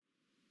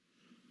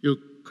Yo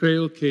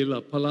creo que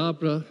la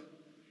palabra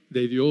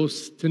de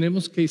Dios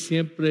tenemos que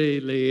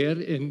siempre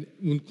leer en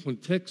un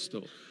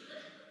contexto.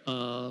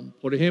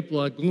 Por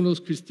ejemplo,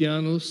 algunos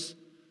cristianos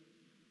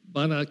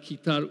van a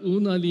quitar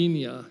una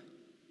línea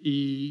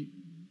y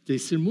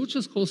decir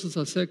muchas cosas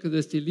acerca de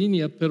esta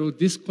línea, pero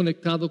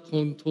desconectado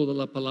con toda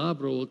la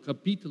palabra o el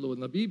capítulo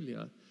en la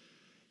Biblia.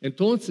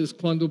 Entonces,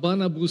 cuando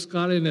van a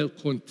buscar en el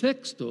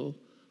contexto,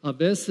 a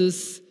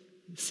veces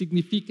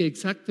significa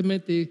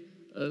exactamente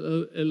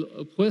el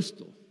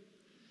opuesto.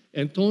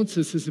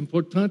 Entonces, es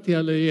importante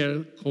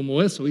leer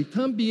como eso. Y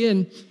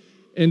también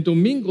en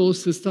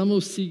domingos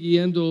estamos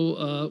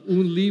siguiendo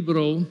un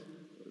libro,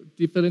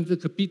 diferentes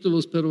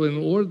capítulos, pero en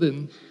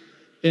orden.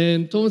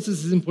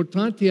 Entonces, es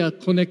importante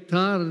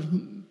conectar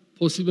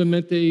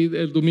posiblemente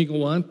el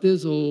domingo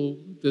antes o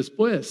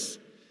después.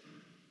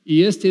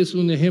 Y este es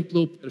un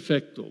ejemplo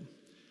perfecto.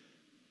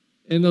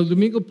 En el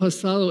domingo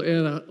pasado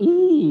era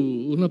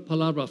una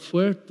palabra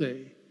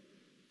fuerte.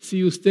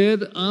 Si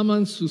usted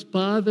aman sus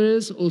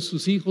padres o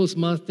sus hijos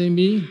más de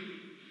mí,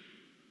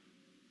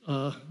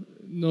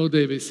 no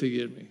debe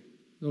seguirme,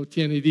 no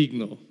tiene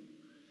digno.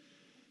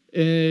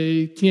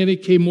 Tiene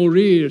que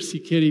morir si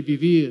quiere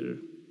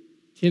vivir,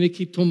 tiene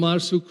que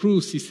tomar su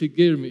cruz y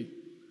seguirme.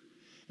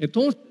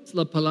 Entonces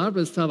la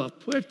palabra estaba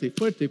fuerte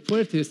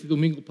este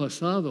domingo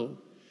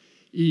pasado.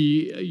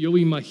 Y yo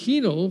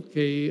imagino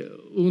que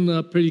un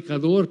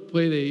predicador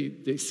puede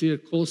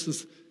decir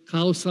cosas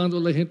causando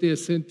a la gente a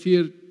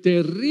sentir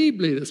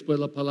terrible después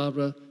de la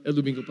palabra el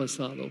domingo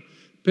pasado.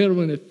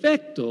 Pero en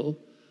efecto,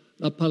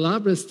 la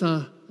palabra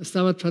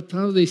estaba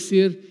tratando de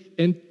decir,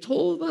 en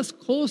todas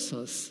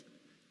cosas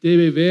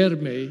debe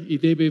verme y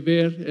debe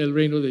ver el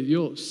reino de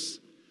Dios.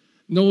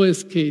 No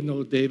es que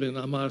no deben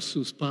amar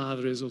sus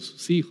padres o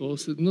sus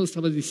hijos, no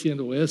estaba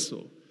diciendo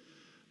eso.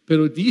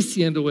 Pero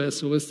diciendo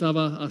eso,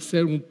 estaba a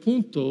hacer un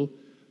punto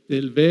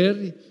del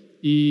ver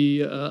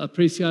y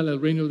apreciar el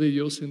reino de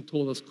Dios en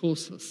todas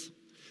cosas.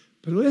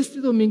 Pero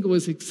este domingo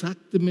es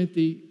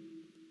exactamente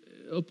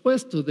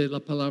opuesto de la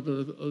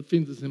palabra del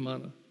fin de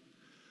semana.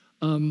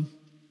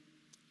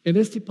 En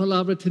esta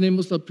palabra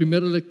tenemos la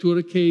primera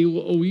lectura que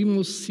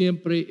oímos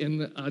siempre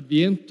en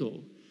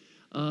Adviento,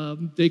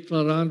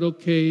 declarando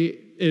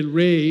que el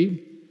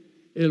rey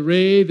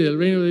del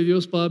reino de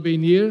Dios va a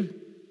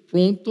venir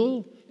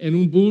pronto en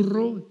un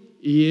burro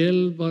y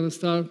él va a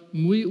estar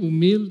muy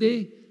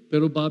humilde,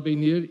 pero va a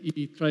venir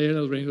y traer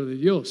el reino de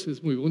Dios.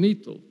 Es muy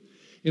bonito.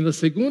 En la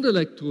segunda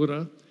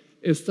lectura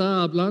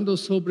está hablando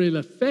sobre el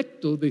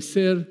efecto de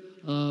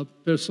ser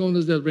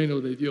personas del reino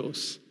de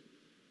Dios,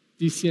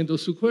 diciendo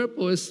su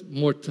cuerpo es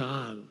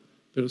mortal,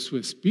 pero su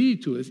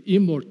espíritu es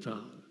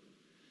inmortal.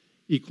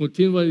 Y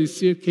continúa a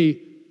decir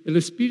que el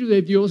Espíritu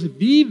de Dios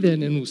vive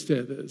en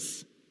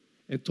ustedes.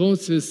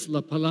 Entonces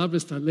la palabra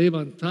está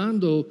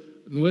levantando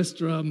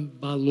nuestro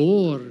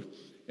valor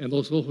en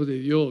los ojos de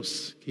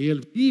Dios, que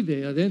Él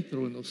vive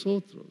adentro de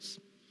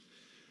nosotros.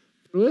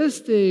 Pero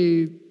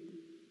el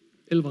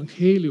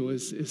Evangelio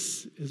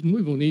es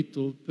muy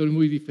bonito, pero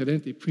muy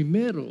diferente.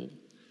 Primero,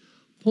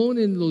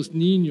 ponen los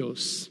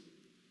niños,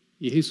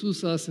 y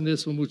Jesús hace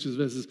eso muchas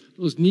veces,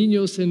 los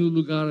niños en un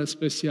lugar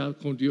especial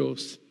con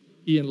Dios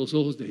y en los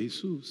ojos de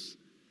Jesús.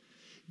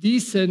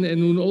 Dicen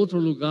en un otro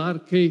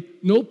lugar que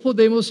no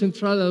podemos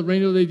entrar al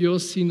reino de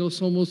Dios si no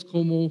somos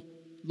como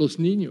los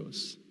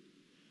niños.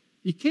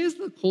 ¿Y qué es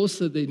la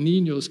cosa de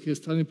niños que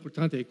es tan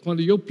importante?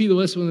 Cuando yo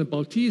pido eso en el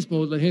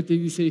bautismo, la gente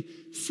dice,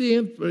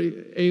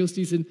 siempre, ellos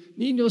dicen,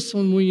 niños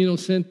son muy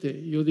inocentes.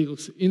 Yo digo,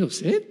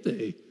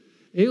 ¿inocente?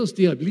 Ellos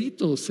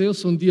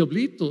son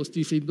diablitos.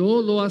 Dicen,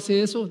 no lo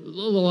hace eso,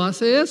 no lo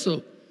hace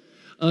eso.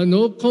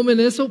 No comen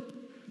eso,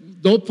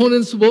 no ponen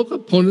en su boca,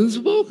 ponen en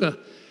su boca.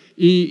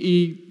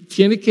 Y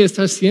tiene que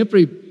estar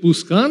siempre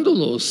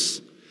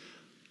buscándolos.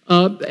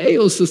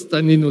 Ellos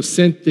están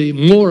inocentes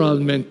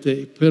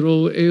moralmente,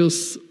 pero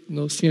ellos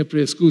no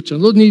siempre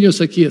escuchan. Los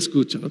niños aquí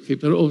escuchan, okay,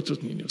 pero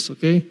otros niños,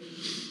 okay.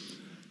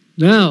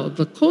 Now,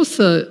 la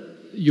cosa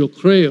yo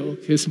creo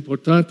que es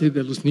importante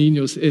de los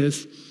niños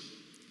es,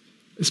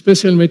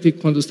 especialmente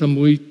cuando están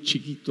muy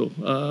chiquitos,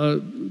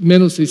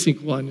 menos de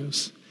 5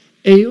 años,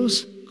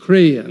 ellos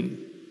creen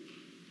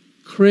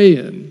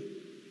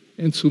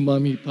en su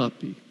mami y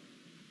papi.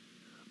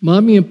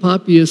 Mami y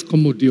papi es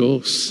como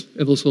Dios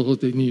en los ojos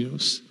de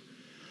niños.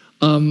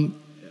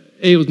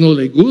 Ellos no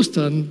les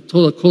gustan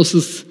todas las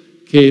cosas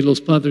que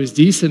los padres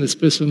dicen,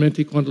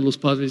 especialmente cuando los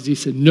padres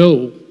dicen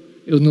no.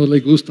 Ellos no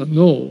les gustan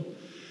no.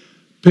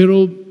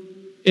 Pero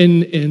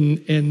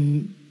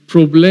en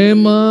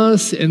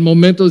problemas, en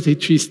momentos de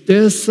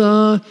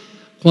tristeza,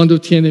 cuando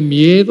tienen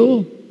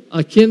miedo,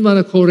 ¿a quién van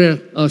a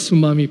correr? A su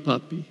mami y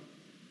papi.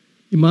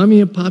 Y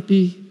mami y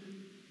papi,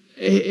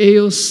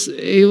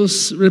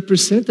 ellos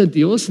representan a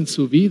Dios en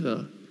su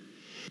vida.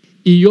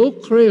 Y yo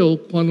creo,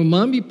 cuando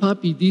mami y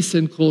papi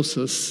dicen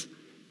cosas,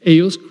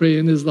 ellos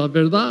creen es la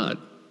verdad.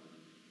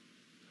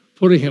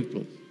 Por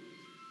ejemplo,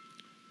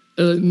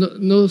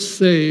 no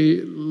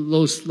sé,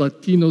 los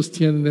latinos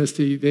tienen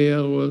esta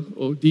idea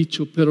o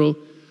dicho, pero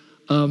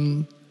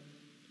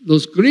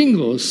los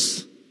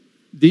gringos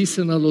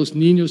dicen a los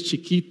niños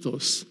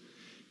chiquitos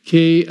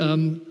que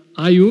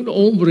hay un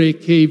hombre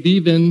que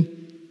vive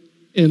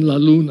en la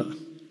luna.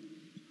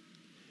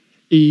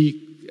 Y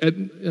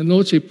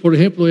anoche, por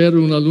ejemplo, era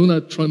una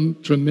luna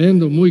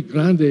tremenda, muy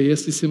grande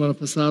esta semana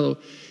pasada.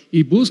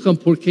 Y buscan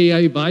porque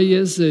hay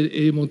valles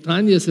y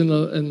montañas en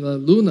la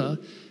luna.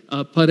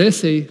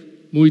 Parece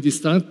muy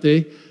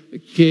distante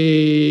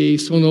que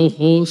son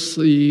ojos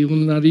y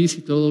una nariz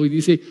y todo. Y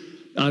dice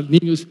a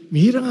niños,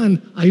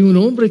 miran, hay un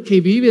hombre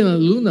que vive en la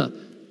luna.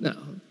 No,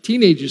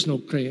 teenagers no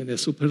creen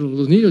eso, pero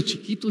los niños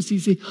chiquitos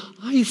dicen,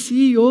 ay,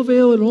 sí, yo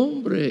veo el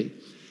hombre.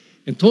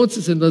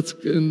 Entonces, en los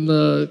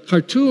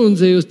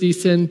cartoons, ellos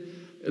dicen,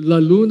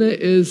 la luna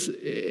es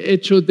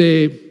hecho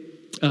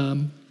de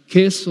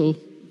queso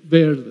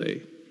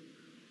verde.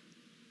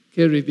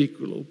 Qué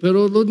ridículo.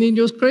 Pero los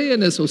niños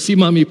creen eso. Si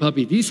mami y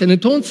papi dicen,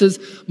 entonces,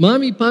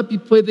 mami y papi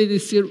puede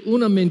decir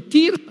una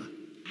mentira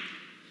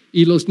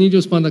y los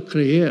niños van a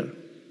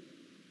creer.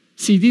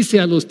 Si dice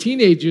a los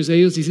teenagers,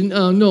 ellos dicen,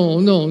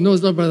 no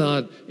es la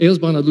verdad. Ellos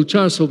van a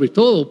luchar sobre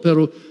todo,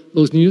 pero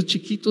los niños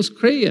chiquitos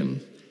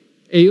creen.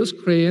 Ellos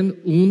creen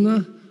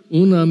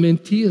una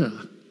mentira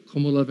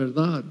como la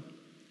verdad.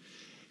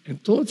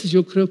 Entonces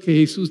yo creo que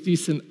Jesús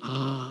dice,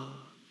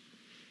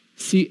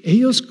 si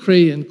ellos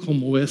creen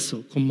como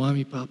eso, con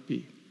mami y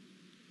papi,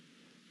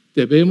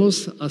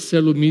 debemos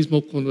hacer lo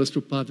mismo con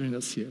nuestro Padre en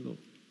el cielo.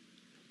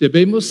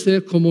 Debemos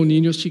ser como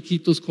niños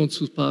chiquitos con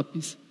sus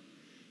papis.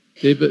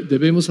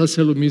 Debemos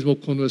hacer lo mismo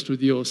con nuestro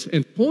Dios.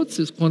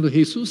 Entonces, cuando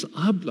Jesús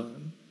habla,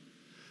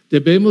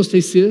 debemos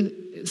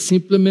decir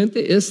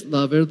simplemente es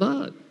la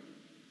verdad.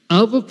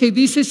 Algo que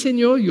dice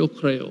Señor, yo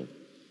creo.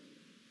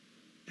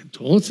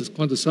 Entonces,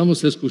 cuando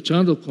estamos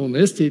escuchando con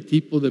este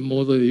tipo de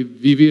modo de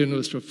vivir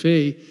nuestra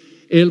fe,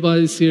 Él va a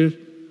decir,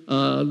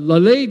 la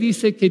ley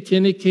dice que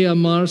tiene que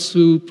amar a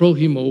su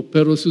prójimo,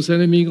 pero sus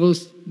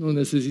enemigos no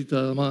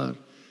necesitan amar.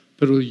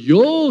 Pero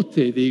yo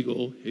te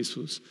digo,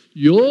 Jesús,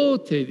 yo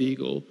te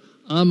digo,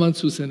 aman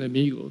sus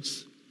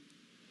enemigos.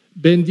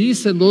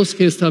 Bendicen los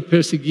que están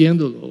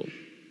persiguiéndolo.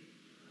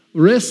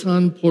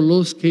 Rezan por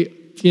los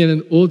que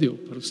tienen odio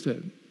para usted.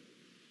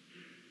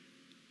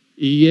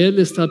 Y Él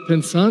está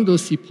pensando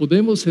si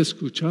podemos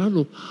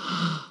escucharlo.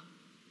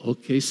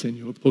 Ok,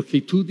 Señor,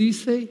 porque tú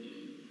dices,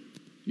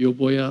 yo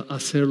voy a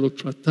hacerlo,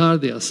 tratar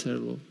de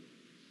hacerlo.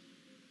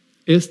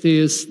 Esta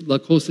es la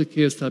cosa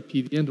que está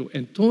pidiendo.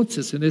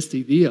 Entonces, en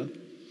este día,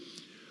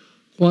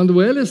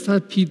 cuando Él está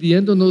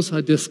pidiéndonos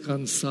a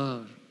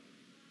descansar,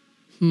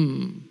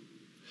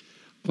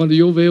 cuando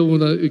yo veo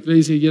una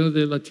iglesia llena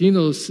de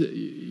latinos,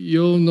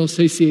 yo no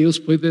sé si ellos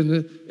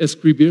pueden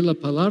escribir la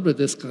palabra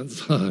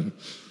descansar,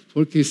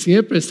 porque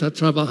siempre está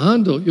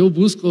trabajando. Yo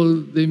busco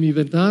de mi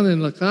ventana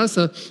en la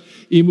casa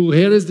y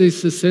mujeres de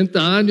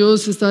 60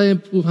 años están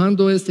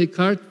empujando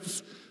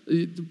cartas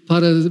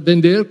para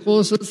vender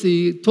cosas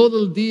y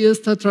todo el día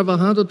está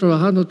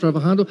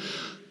trabajando.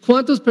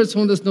 ¿Cuántas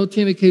personas no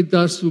tienen que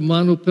dar su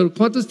mano, pero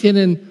cuántos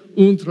tienen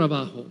un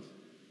trabajo?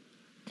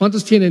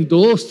 ¿Cuántos tienen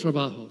 2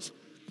 trabajos?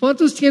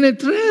 ¿Cuántos tienen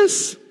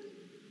 3?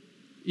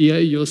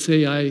 Y yo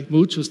sé, hay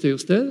muchos de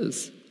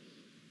ustedes.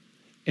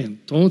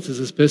 Entonces,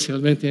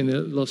 especialmente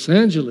en Los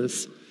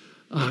Ángeles,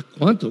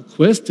 ¿cuánto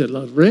cuesta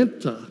la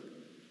renta?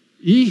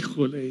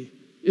 Híjole,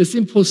 es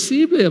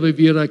imposible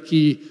vivir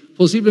aquí.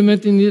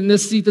 Posiblemente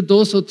necesita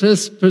 2 o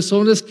 3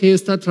 personas que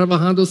están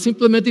trabajando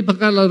simplemente para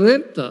pagar la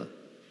renta.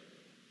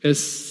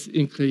 Es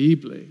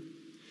increíble.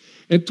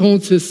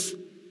 Entonces,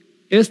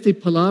 esta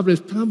palabra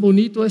es tan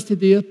bonito este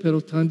día,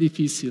 pero tan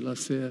difícil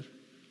hacer.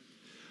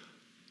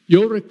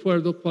 Yo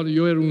recuerdo cuando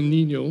yo era un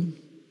niño,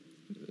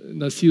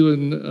 nacido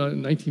en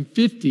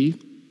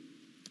 1950,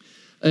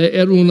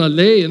 era una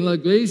ley en la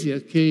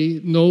iglesia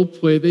que no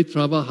puede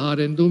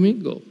trabajar en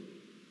domingo.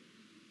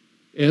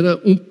 Era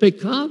un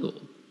pecado.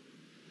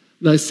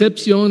 La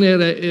excepción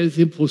es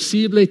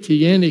imposible,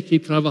 tiene que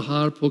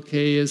trabajar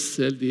porque es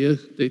el día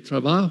de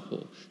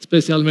trabajo,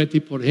 especialmente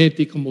por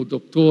gente como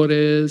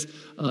doctores,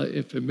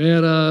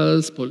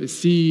 enfermeras,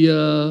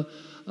 policía,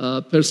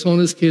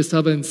 personas que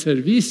estaban en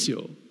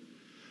servicio.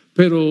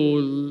 Pero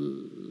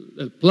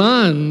el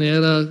plan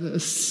era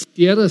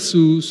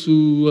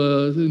su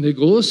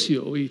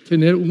negocio y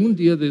tener un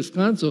día de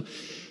descanso.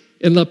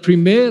 En el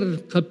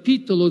primer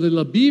capítulo de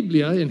la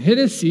Biblia, en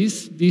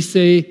Génesis,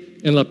 dice,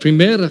 en el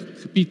primer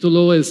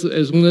capítulo es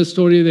una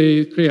historia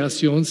de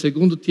creación,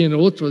 segundo tiene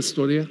otra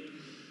historia,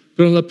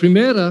 pero en la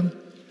primera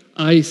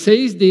hay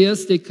 6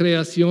 días de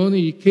creación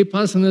y ¿qué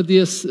pasa en el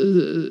día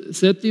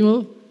 7?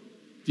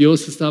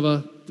 Dios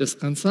estaba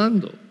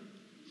descansando.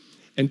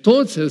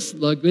 Entonces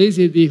la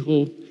iglesia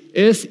dijo,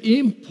 es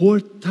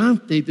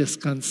importante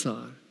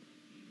descansar.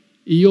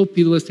 Y yo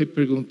pido esta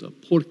pregunta,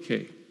 ¿por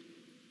qué?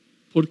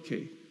 ¿Por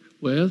qué?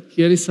 Well,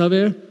 ¿quieres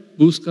saber?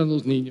 Buscan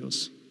los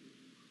niños.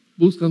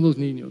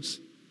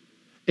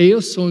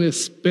 Ellos son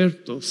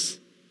expertos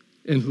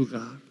en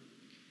jugar.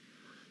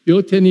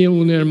 Yo tenía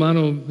un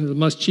hermano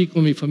más chico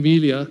en mi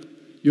familia.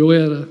 Yo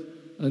era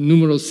el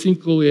número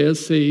 5 y él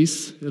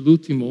 6, el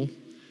último.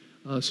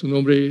 Su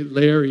nombre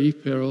Larry,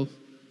 pero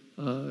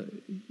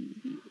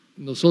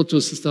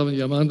nosotros estaban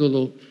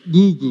llamándolo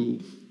Gugu,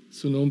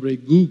 su nombre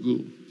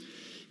Gugu.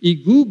 Y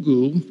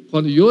Gugu,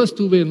 cuando yo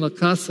estuve en la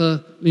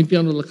casa,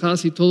 limpiando la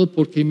casa y todo,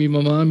 porque mi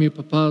mamá y mi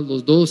papá,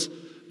 los dos,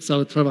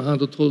 estaban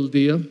trabajando todo el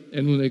día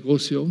en un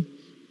negocio,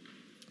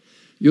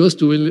 yo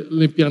estuve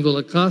limpiando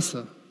la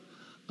casa,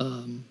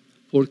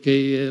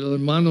 porque el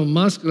hermano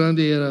más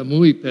grande era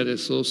muy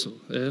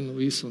perezoso, él no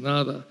hizo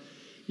nada.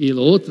 Y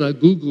la otra,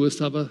 Gugu,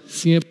 estaba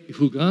siempre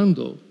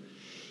jugando.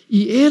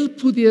 Y él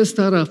podía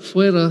estar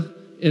afuera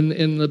en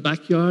el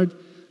backyard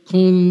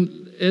con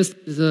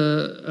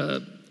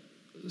estos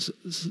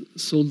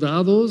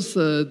soldados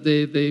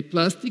de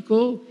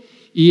plástico,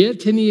 y él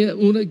tenía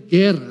una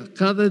guerra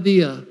cada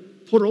día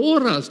por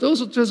horas,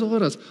 2 o 3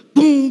 horas.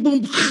 ¡Bum,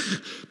 bum!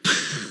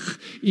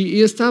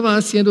 Y estaba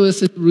haciendo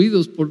esos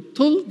ruidos por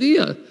todo el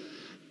día,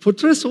 por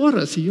 3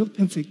 horas. Y yo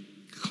pensé,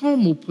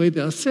 ¿cómo puede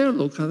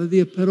hacerlo cada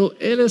día? Pero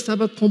él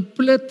estaba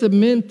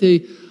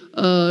completamente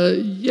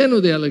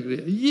lleno de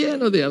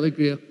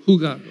alegría,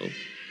 jugando.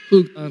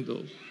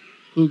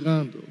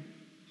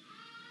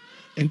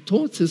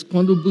 Entonces,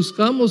 cuando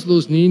buscamos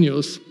los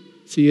niños,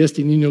 si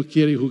este niño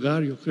quiere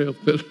jugar, yo creo,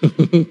 pero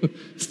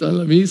está en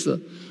la misa.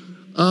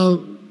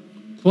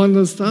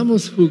 Cuando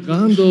estamos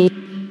jugando,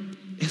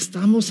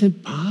 estamos en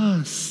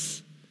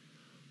paz.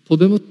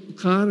 Podemos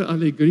buscar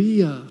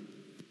alegría.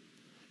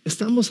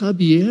 Estamos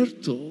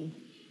abiertos.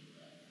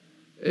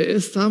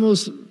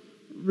 Estamos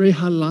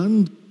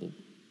relajando.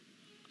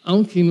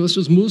 Aunque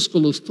nuestros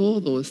músculos,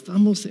 todo,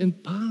 estamos en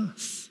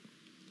paz.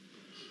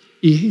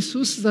 Y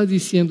Jesús está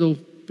diciendo,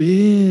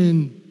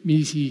 ven,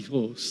 mis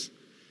hijos,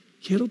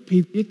 quiero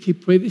pedir que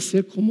puedan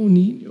ser como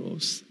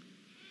niños,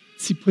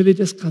 si pueden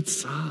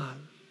descansar.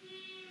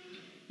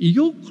 Y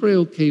yo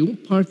creo que una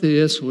parte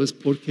de eso es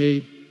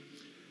porque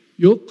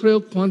yo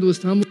creo cuando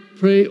estamos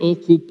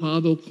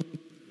preocupados con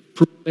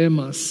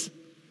problemas,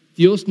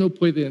 Dios no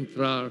puede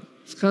entrar,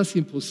 es casi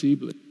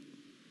imposible.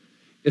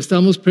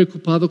 Estamos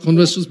preocupados con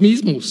nuestros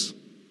mismos.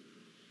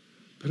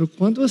 Pero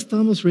cuando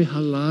estamos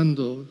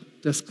relajando,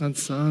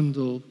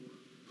 descansando,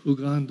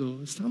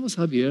 jugando, estamos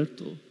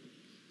abiertos.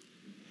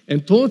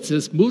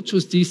 Entonces,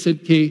 muchos dicen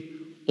que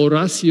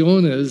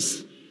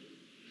oraciones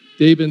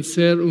deben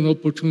ser una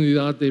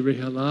oportunidad de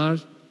relajar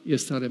y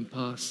estar en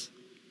paz.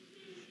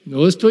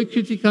 No estoy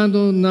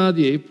criticando a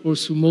nadie por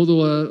su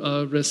modo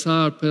a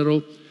rezar,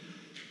 pero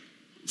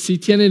si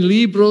tienen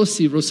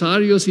libros y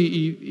rosarios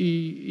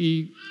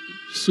y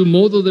su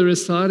modo de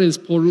rezar es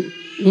por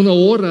 1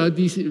 hora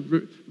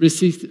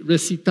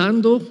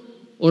recitando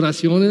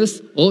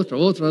oraciones,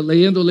 otra,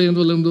 leyendo.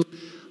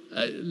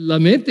 La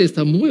mente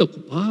está muy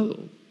ocupada.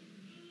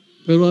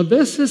 Pero a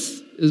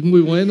veces es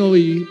muy bueno,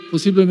 y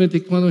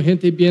posiblemente cuando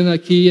gente viene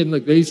aquí en la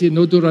iglesia,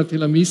 no durante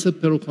la misa,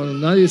 pero cuando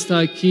nadie está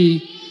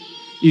aquí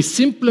y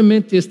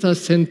simplemente está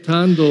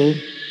sentando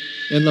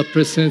en la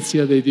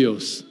presencia de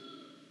Dios.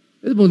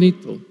 Es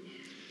bonito.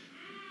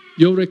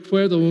 Yo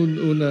recuerdo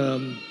una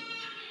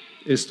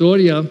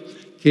historia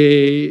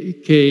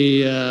que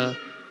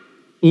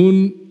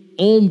un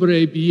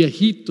hombre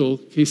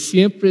viejito que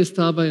siempre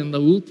estaba en la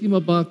última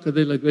banca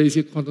de la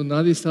iglesia cuando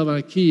nadie estaba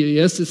aquí, y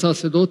este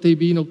sacerdote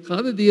vino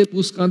cada día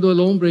buscando al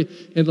hombre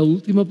en la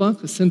última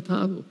banca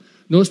sentado.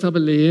 No estaba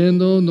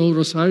leyendo, no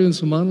rosario en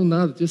su mano,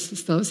 nada, just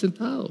estaba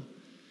sentado.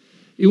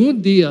 Y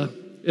un día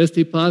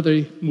este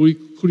padre muy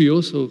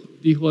curioso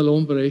dijo al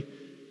hombre,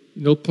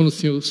 no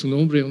conoció su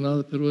nombre o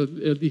nada, pero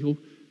él dijo,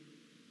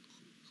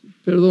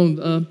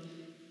 perdón,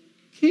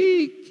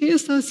 ¿qué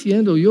está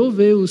haciendo? Yo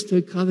veo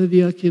usted cada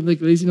día aquí en la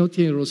iglesia, no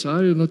tiene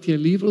rosario, no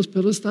tiene libros,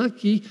 pero está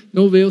aquí,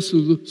 no veo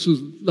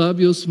sus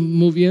labios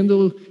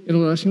moviendo en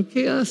oración.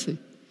 ¿Qué hace?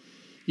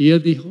 Y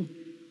él dijo,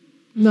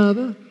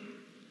 nada,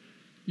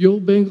 yo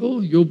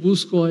vengo, yo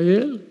busco a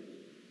él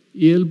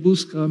y él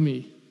busca a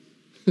mí.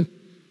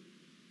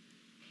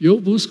 Yo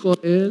busco a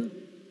él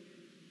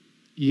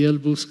y él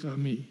busca a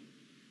mí.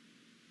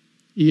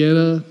 Y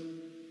era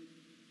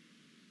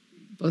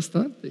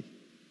bastante.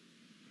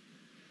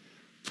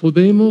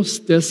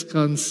 Podemos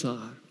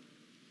descansar.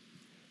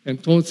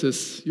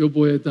 Entonces, yo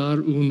voy a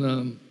dar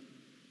una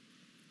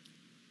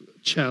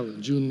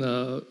challenge,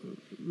 una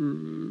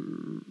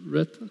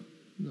reto,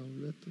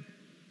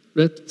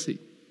 sí.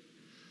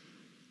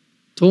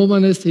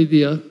 Toman este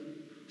día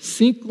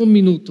 5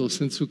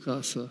 minutos en su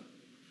casa,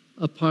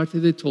 aparte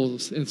de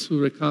todos, en su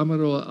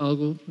recámara o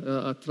algo,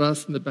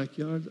 atrás en el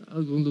backyard,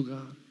 algún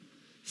lugar.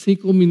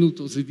 5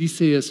 minutos y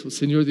dice eso,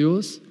 Señor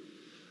Dios,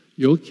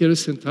 yo quiero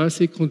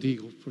sentarse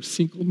contigo por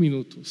 5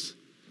 minutos.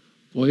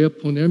 Voy a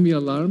poner mi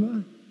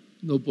alarma,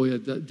 no voy a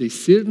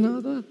decir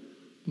nada,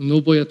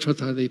 no voy a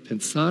tratar de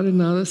pensar en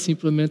nada,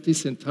 simplemente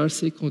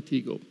sentarse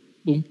contigo.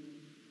 Boom.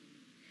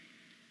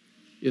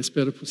 Y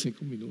espero por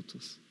 5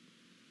 minutos.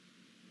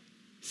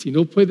 Si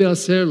no puede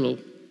hacerlo,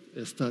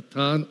 está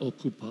tan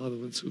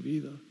ocupado en su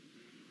vida.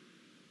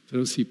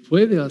 Pero si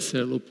puede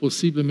hacerlo,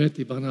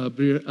 posiblemente van a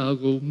abrir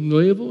algo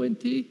nuevo en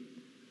ti,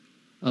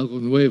 algo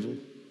nuevo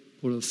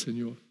por el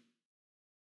Señor.